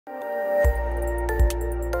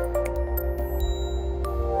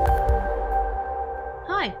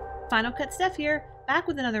Final Cut Steph here, back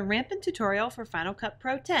with another Rampant tutorial for Final Cut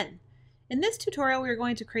Pro 10. In this tutorial we are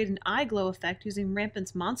going to create an eye glow effect using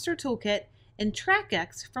Rampant's Monster Toolkit and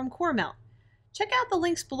TrackX from CoreMelt. Check out the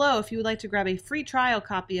links below if you would like to grab a free trial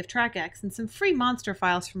copy of TrackX and some free monster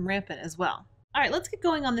files from Rampant as well. Alright, let's get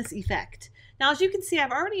going on this effect. Now as you can see,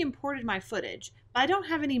 I've already imported my footage, but I don't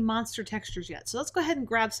have any monster textures yet, so let's go ahead and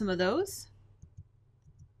grab some of those.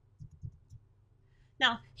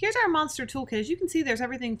 Now, here's our monster toolkit. As you can see, there's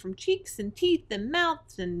everything from cheeks and teeth and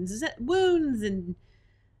mouths and wounds and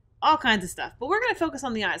all kinds of stuff. But we're going to focus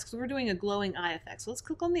on the eyes because we're doing a glowing eye effect. So let's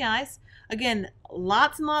click on the eyes. Again,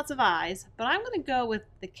 lots and lots of eyes, but I'm going to go with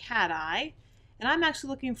the cat eye, and I'm actually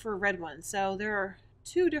looking for a red one. So there are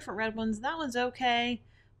two different red ones. That one's okay,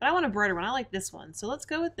 but I want a brighter one. I like this one. So let's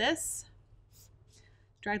go with this.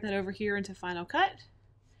 Drag that over here into Final Cut.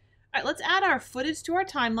 All right, let's add our footage to our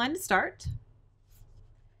timeline to start.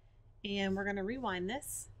 And we're going to rewind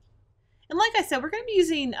this. And like I said, we're going to be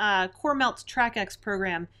using CoreMelt's TrackX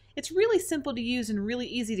program. It's really simple to use and really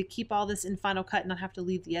easy to keep all this in Final Cut and not have to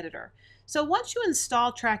leave the editor. So once you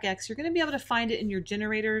install TrackX, you're going to be able to find it in your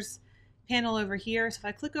generators panel over here. So if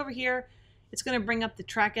I click over here, it's going to bring up the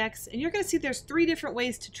TrackX, and you're going to see there's 3 different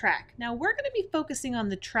ways to track. Now we're going to be focusing on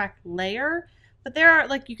the track layer, but there are,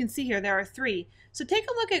 like you can see here, there are 3. So take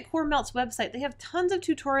a look at CoreMelt's website. They have tons of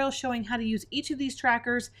tutorials showing how to use each of these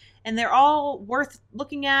trackers, and they're all worth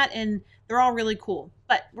looking at, and they're all really cool.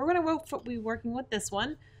 But we're going to be working with this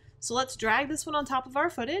one. So let's drag this one on top of our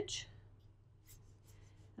footage.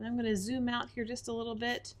 And I'm going to zoom out here just a little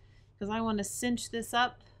bit because I want to cinch this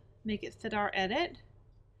up, make it fit our edit.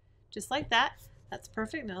 Just like that. That's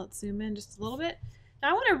perfect. Now let's zoom in just a little bit. Now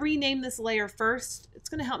I want to rename this layer first. It's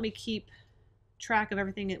going to help me keep track of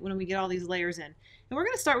everything when we get all these layers in. And we're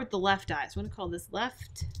going to start with the left eye. So I'm going to call this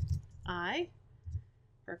left eye.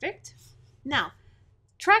 Perfect. Now,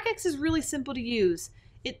 TrackX is really simple to use.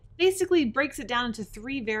 It basically breaks it down into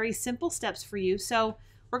 3 very simple steps for you. So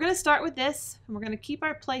we're going to start with this, and we're going to keep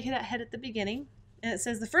our playhead at the beginning. And it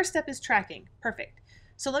says the first step is tracking. Perfect.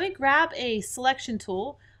 So let me grab a selection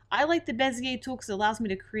tool. I like the Bezier tool because it allows me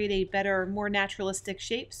to create a better, more naturalistic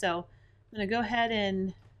shape. So I'm going to go ahead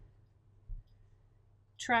and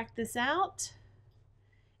track this out.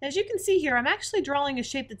 As you can see here, I'm actually drawing a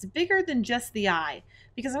shape that's bigger than just the eye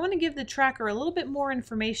because I want to give the tracker a little bit more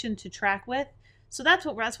information to track with. So that's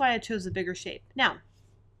why I chose a bigger shape. Now,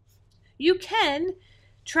 you can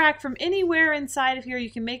track from anywhere inside of here.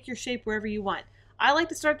 You can make your shape wherever you want. I like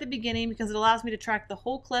to start at the beginning because it allows me to track the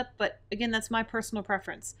whole clip, but again, that's my personal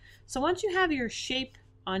preference. So once you have your shape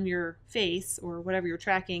on your face or whatever you're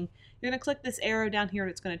tracking, you're going to click this arrow down here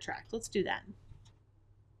and it's going to track. Let's do that.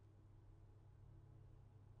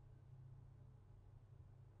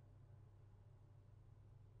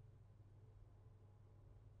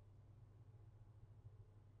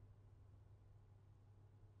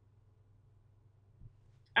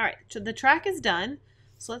 All right, so the track is done.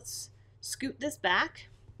 So let's scoot this back.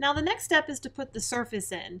 Now the next step is to put the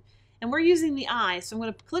surface in. And we're using the eye. So I'm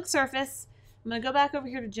going to click surface. I'm going to go back over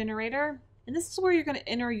here to generator. And this is where you're going to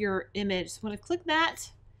enter your image. So I'm going to click that.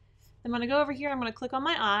 I'm going to go over here. I'm going to click on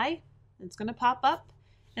my eye. It's going to pop up.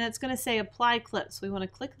 And it's going to say apply clip. So we want to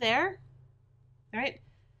click there. All right.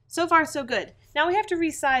 So far, so good. Now we have to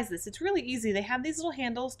resize this. It's really easy. They have these little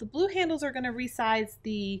handles. The blue handles are going to resize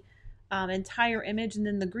the entire image, and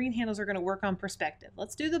then the green handles are going to work on perspective.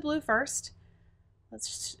 Let's do the blue first.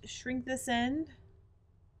 Let's shrink this in,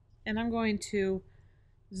 and I'm going to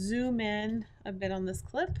zoom in a bit on this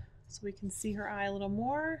clip so we can see her eye a little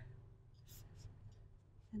more.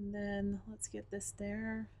 And then let's get this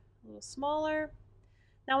there a little smaller.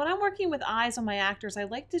 Now when I'm working with eyes on my actors, I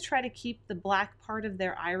like to try to keep the black part of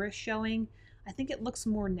their iris showing. I think it looks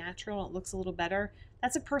more natural, it looks a little better.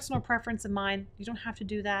 That's a personal preference of mine. You don't have to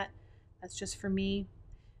do that. That's just for me.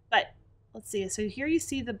 But let's see. So here you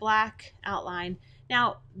see the black outline.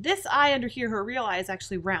 Now this eye under here, her real eye, is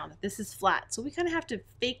actually round. This is flat. So we kind of have to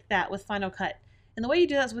fake that with Final Cut. And the way you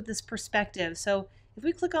do that is with this perspective. So if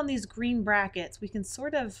we click on these green brackets, we can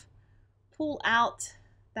sort of pull out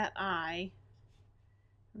that eye.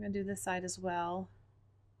 I'm going to do this side as well.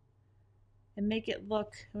 And make it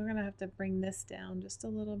look, we're going to have to bring this down just a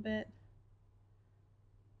little bit.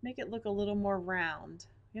 Make it look a little more round.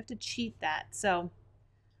 You have to cheat that. So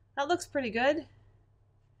that looks pretty good.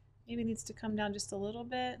 Maybe it needs to come down just a little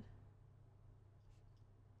bit.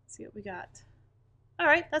 Let's see what we got. All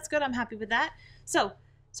right, that's good. I'm happy with that. So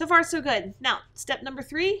far so good. Now, step number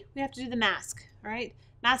 3, we have to do the mask. All right,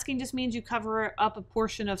 masking just means you cover up a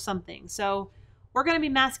portion of something. So we're going to be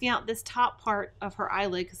masking out this top part of her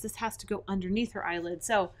eyelid because this has to go underneath her eyelid.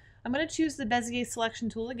 So I'm going to choose the Bezier selection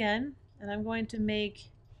tool again, and I'm going to make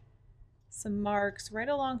some marks right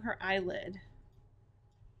along her eyelid.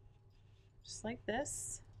 Just like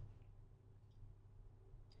this.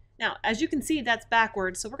 Now, as you can see, that's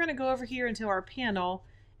backwards, so we're going to go over here into our panel,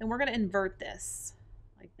 and we're going to invert this,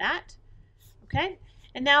 like that. Okay?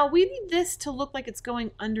 And now we need this to look like it's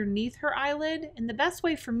going underneath her eyelid, and the best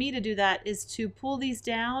way for me to do that is to pull these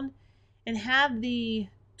down and have the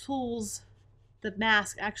tools, the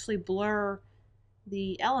mask, actually blur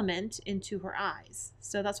the element into her eyes.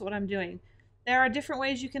 So that's what I'm doing. There are different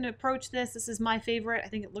ways you can approach this. This is my favorite. I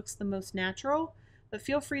think it looks the most natural, but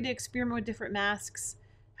feel free to experiment with different masks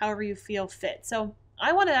however you feel fit. So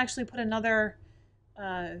I want to actually put another,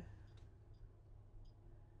 I'm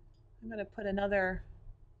going to put another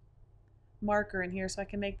marker in here so I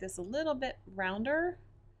can make this a little bit rounder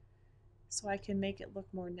so I can make it look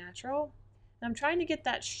more natural. And I'm trying to get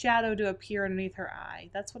that shadow to appear underneath her eye.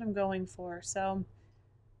 That's what I'm going for. So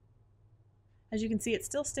as you can see, it's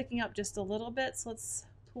still sticking up just a little bit, so let's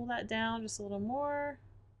pull that down just a little more.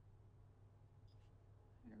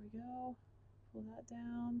 There we go. Pull that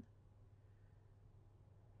down.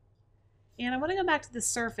 And I want to go back to the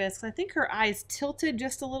surface because I think her eye's tilted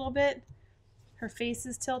just a little bit. Her face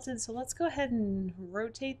is tilted, so let's go ahead and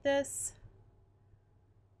rotate this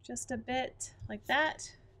just a bit like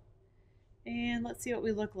that. And let's see what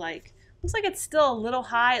we look like. Looks like it's still a little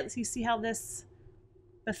high. You see how the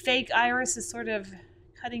fake iris is sort of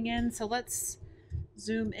cutting in. So let's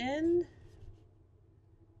zoom in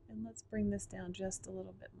and let's bring this down just a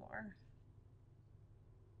little bit more.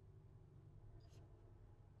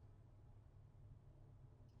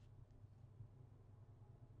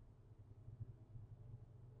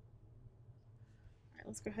 All right,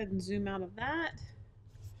 let's go ahead and zoom out of that.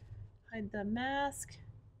 Hide the mask.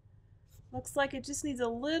 Looks like it just needs a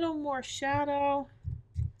little more shadow.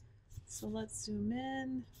 So let's zoom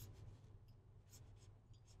in.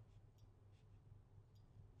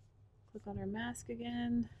 Click on our mask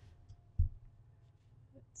again.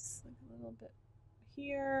 It's like a little bit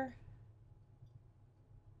here.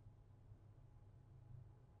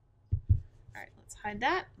 All right, let's hide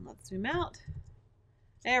that and let's zoom out.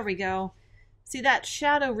 There we go. See, that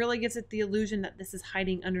shadow really gives it the illusion that this is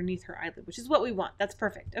hiding underneath her eyelid, which is what we want. That's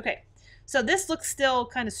perfect. Okay, so this looks still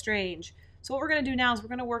kind of strange. So what we're going to do now is we're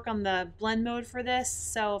going to work on the blend mode for this.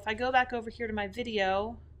 So if I go back over here to my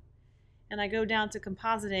video and I go down to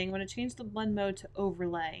compositing, I'm going to change the blend mode to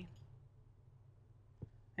overlay.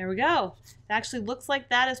 There we go. It actually looks like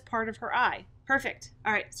that is part of her eye. Perfect.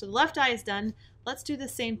 All right, so the left eye is done. Let's do the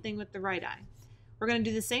same thing with the right eye. We're going to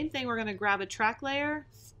do the same thing. We're going to grab a track layer,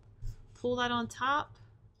 pull that on top.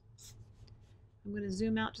 I'm going to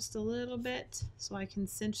zoom out just a little bit so I can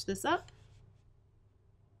cinch this up.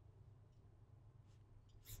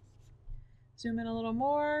 Zoom in a little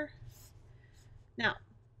more. Now,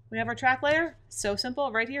 we have our track layer. So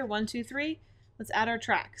simple, right here, 1, 2, 3. Let's add our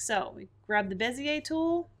track. So we grab the Bezier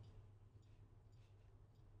tool,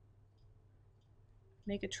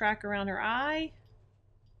 make a track around her eye.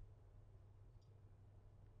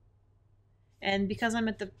 And because I'm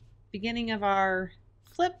at the beginning of our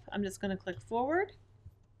clip, I'm just going to click forward.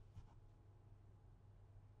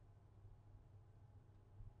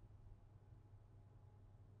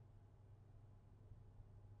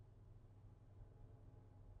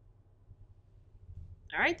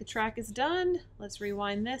 All right, the track is done. Let's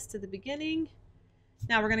rewind this to the beginning.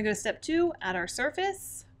 Now we're going to go to step 2, add our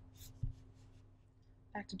surface.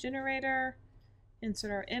 Back to generator,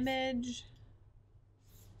 insert our image,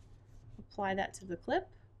 apply that to the clip.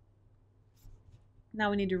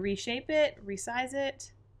 Now we need to reshape it, resize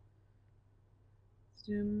it,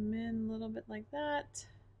 zoom in a little bit like that.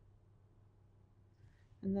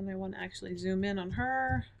 And then I want to actually zoom in on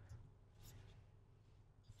her.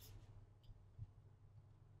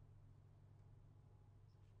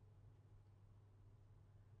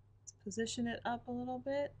 Let's position it up a little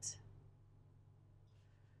bit.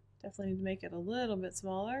 Definitely need to make it a little bit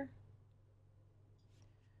smaller.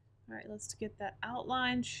 All right, let's get that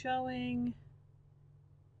outline showing.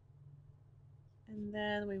 And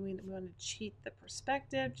then we want to cheat the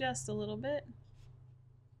perspective just a little bit.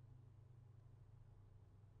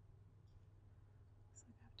 So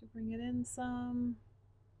I have to bring it in some.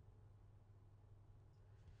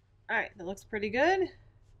 All right, that looks pretty good.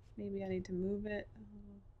 Maybe I need to move it a little.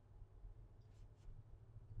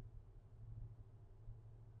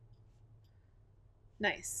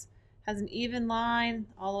 Nice. Has an even line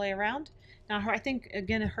all the way around. Now I think,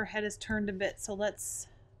 again, her head is turned a bit, so let's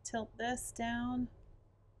tilt this down.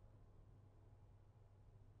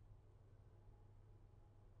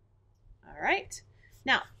 All right.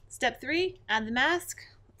 Now, Step 3, add the mask.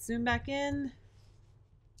 Let's zoom back in.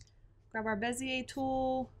 Grab our Bezier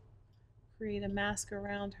tool. Create a mask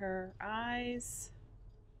around her eyes.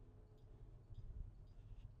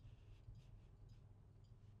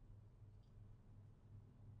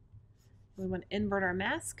 We want to invert our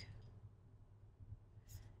mask.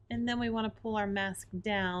 And then we want to pull our mask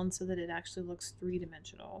down so that it actually looks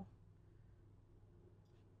three-dimensional.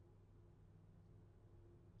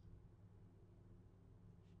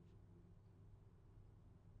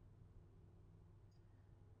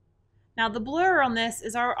 Now the blur on this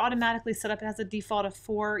is automatically set up. It has a default of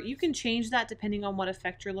 4. You can change that depending on what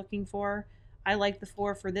effect you're looking for. I like the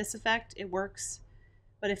 4 for this effect. It works.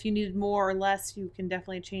 But if you needed more or less, you can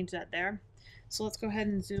definitely change that there. So let's go ahead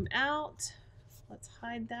and zoom out. Let's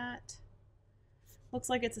hide that. Looks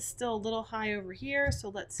like it's still a little high over here, so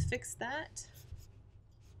let's fix that.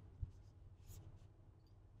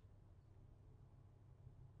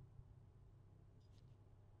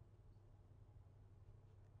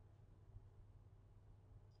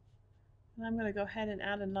 And I'm going to go ahead and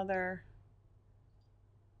add another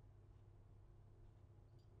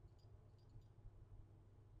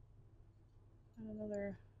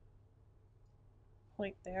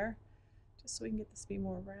point there, just so we can get this to be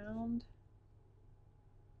more round.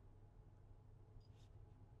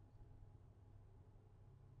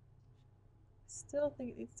 Still think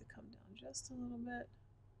it needs to come down just a little bit.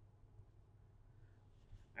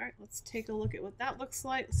 All right, let's take a look at what that looks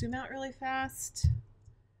like. Zoom out really fast.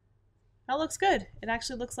 That looks good. It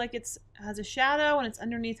actually looks like it has a shadow and it's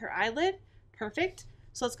underneath her eyelid. Perfect.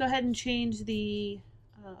 So let's go ahead and change the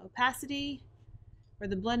opacity or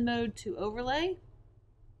the blend mode to overlay.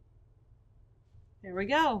 There we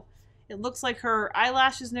go. It looks like her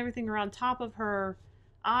eyelashes and everything are on top of her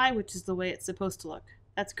eye, which is the way it's supposed to look.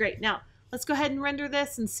 That's great. Now, let's go ahead and render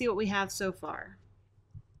this and see what we have so far.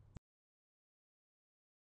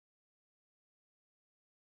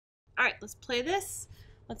 All right, let's play this.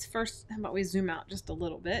 Let's first, how about we zoom out just a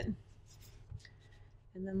little bit?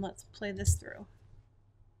 And then let's play this through.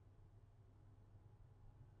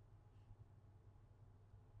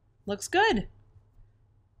 Looks good.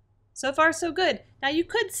 So far, so good. Now you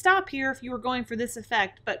could stop here if you were going for this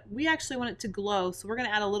effect, but we actually want it to glow, so we're going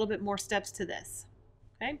to add a little bit more steps to this.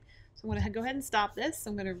 Okay, so I'm going to go ahead and stop this.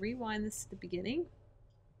 I'm going to rewind this to the beginning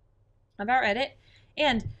of our edit.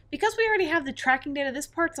 And because we already have the tracking data, this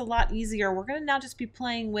part's a lot easier. We're going to now just be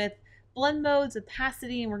playing with blend modes,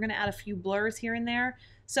 opacity, and we're going to add a few blurs here and there.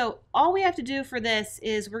 So all we have to do for this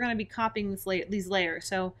is we're going to be copying these layers.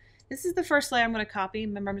 So this is the first layer I'm going to copy.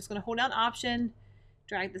 Remember, I'm just going to hold down Option,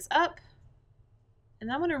 drag this up, and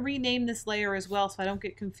I'm going to rename this layer as well so I don't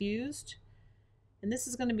get confused. And this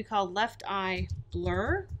is going to be called Left Eye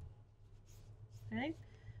Blur. Okay, I'm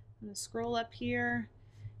going to scroll up here.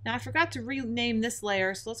 Now I forgot to rename this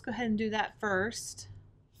layer, so let's go ahead and do that first.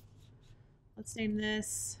 Let's name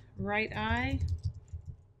this Right Eye.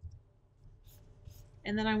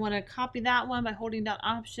 And then I want to copy that one by holding down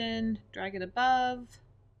Option, drag it above,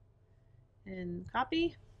 and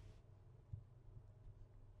copy.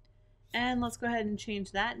 And let's go ahead and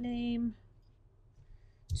change that name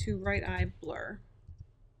to Right Eye Blur.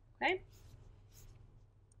 Okay.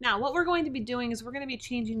 Now what we're going to be doing is we're going to be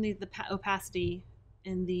changing the opacity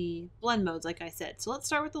in the blend modes, like I said. So let's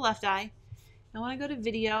start with the left eye. I want to go to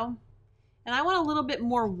video, and I want a little bit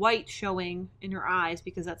more white showing in her eyes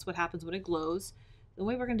because that's what happens when it glows. The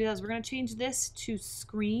way we're going to do that is we're going to change this to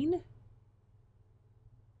screen.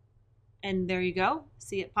 And there you go.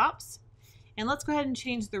 See, it pops. And let's go ahead and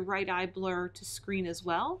change the right eye blur to screen as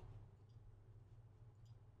well.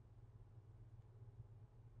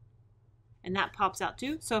 And that pops out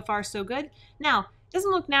too. So far, so good. Now, it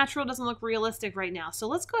doesn't look natural, doesn't look realistic right now. So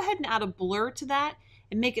let's go ahead and add a blur to that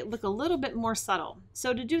and make it look a little bit more subtle.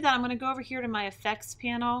 So to do that, I'm going to go over here to my effects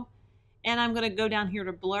panel, and I'm going to go down here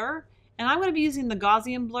to blur. And I'm going to be using the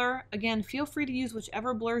Gaussian blur. Again, feel free to use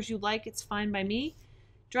whichever blurs you like. It's fine by me.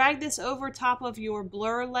 Drag this over top of your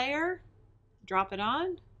blur layer. Drop it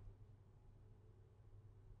on.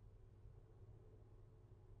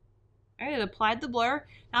 All right, it applied the blur.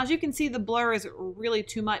 Now, as you can see, the blur is really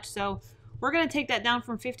too much. So we're going to take that down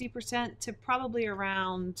from 50% to probably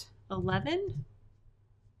around 11.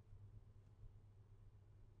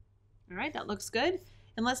 All right, that looks good.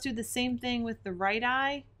 And let's do the same thing with the right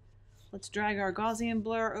eye. Let's drag our Gaussian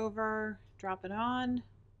blur over, drop it on.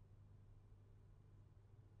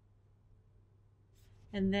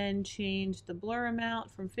 And then change the blur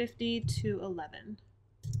amount from 50 to 11.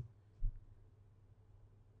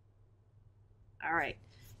 All right,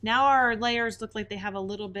 now our layers look like they have a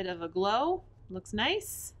little bit of a glow. Looks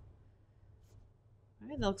nice. All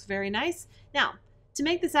right, that looks very nice. Now, to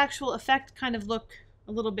make this actual effect kind of look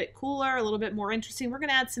a little bit cooler, a little bit more interesting, we're going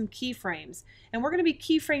to add some keyframes. And we're going to be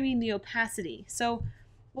keyframing the opacity. So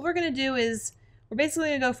what we're going to do is we're basically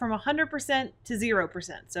going to go from 100% to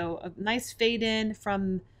 0%. So a nice fade in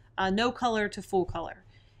from no color to full color.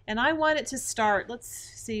 And I want it to start,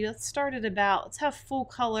 let's start at about, let's have full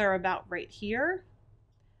color about right here.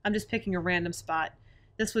 I'm just picking a random spot.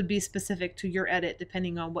 This would be specific to your edit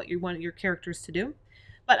depending on what you want your characters to do.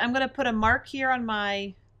 But I'm going to put a mark here on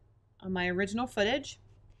my original footage.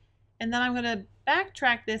 And then I'm going to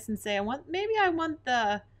backtrack this and say maybe I want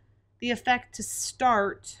the effect to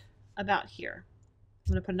start about here.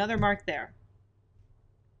 I'm going to put another mark there.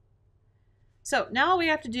 So now all we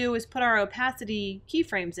have to do is put our opacity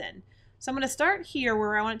keyframes in. So I'm going to start here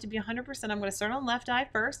where I want it to be 100%. I'm going to start on left eye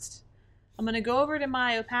first. I'm going to go over to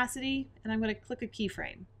my opacity and I'm going to click a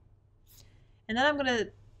keyframe. And then I'm going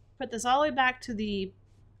to put this all the way back to the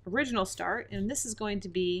original start, and this is going to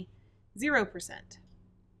be 0%.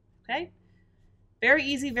 Okay? Very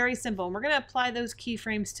easy, very simple. And we're going to apply those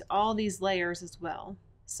keyframes to all these layers as well.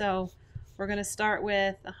 So we're going to start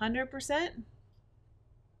with 100%.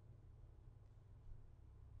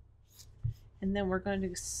 And then we're going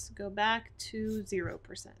to go back to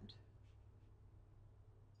 0%.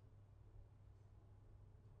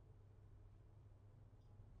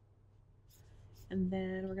 And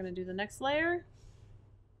then we're going to do the next layer.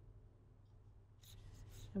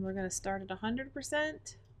 And we're going to start at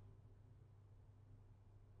 100%.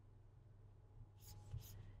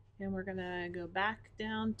 And we're going to go back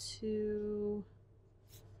down to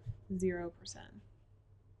 0%.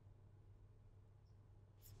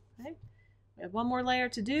 Okay. We have one more layer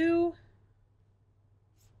to do.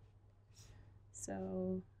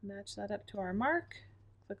 So match that up to our mark.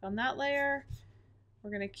 Click on that layer.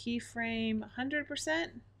 We're going to keyframe 100%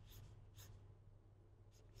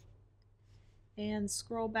 and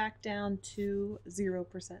scroll back down to 0%.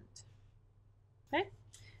 Okay.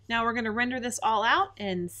 Now we're going to render this all out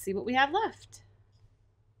and see what we have left.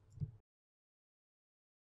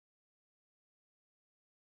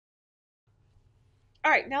 All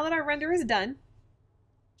right, now that our render is done,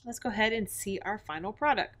 let's go ahead and see our final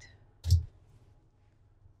product.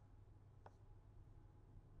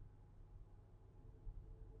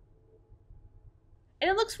 And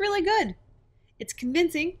it looks really good. It's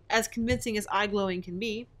convincing as eye glowing can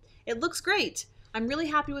be. It looks great. I'm really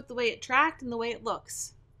happy with the way it tracked and the way it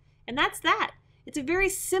looks. And that's that. It's a very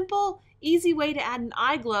simple, easy way to add an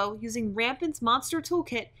eye glow using Rampant's Monster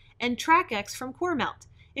Toolkit and TrackX from CoreMelt.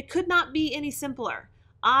 It could not be any simpler.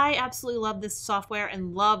 I absolutely love this software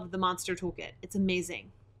and love the Monster Toolkit. It's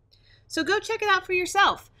amazing. So go check it out for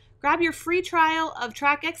yourself. Grab your free trial of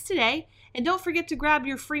TrackX today, and don't forget to grab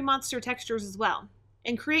your free monster textures as well,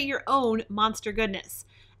 and create your own monster goodness.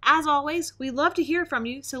 As always, we love to hear from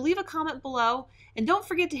you, so leave a comment below, and don't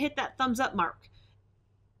forget to hit that thumbs up mark.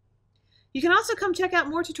 You can also come check out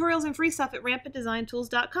more tutorials and free stuff at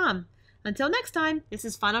rampantdesigntools.com. Until next time, this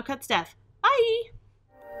is Final Cut Steph. Bye!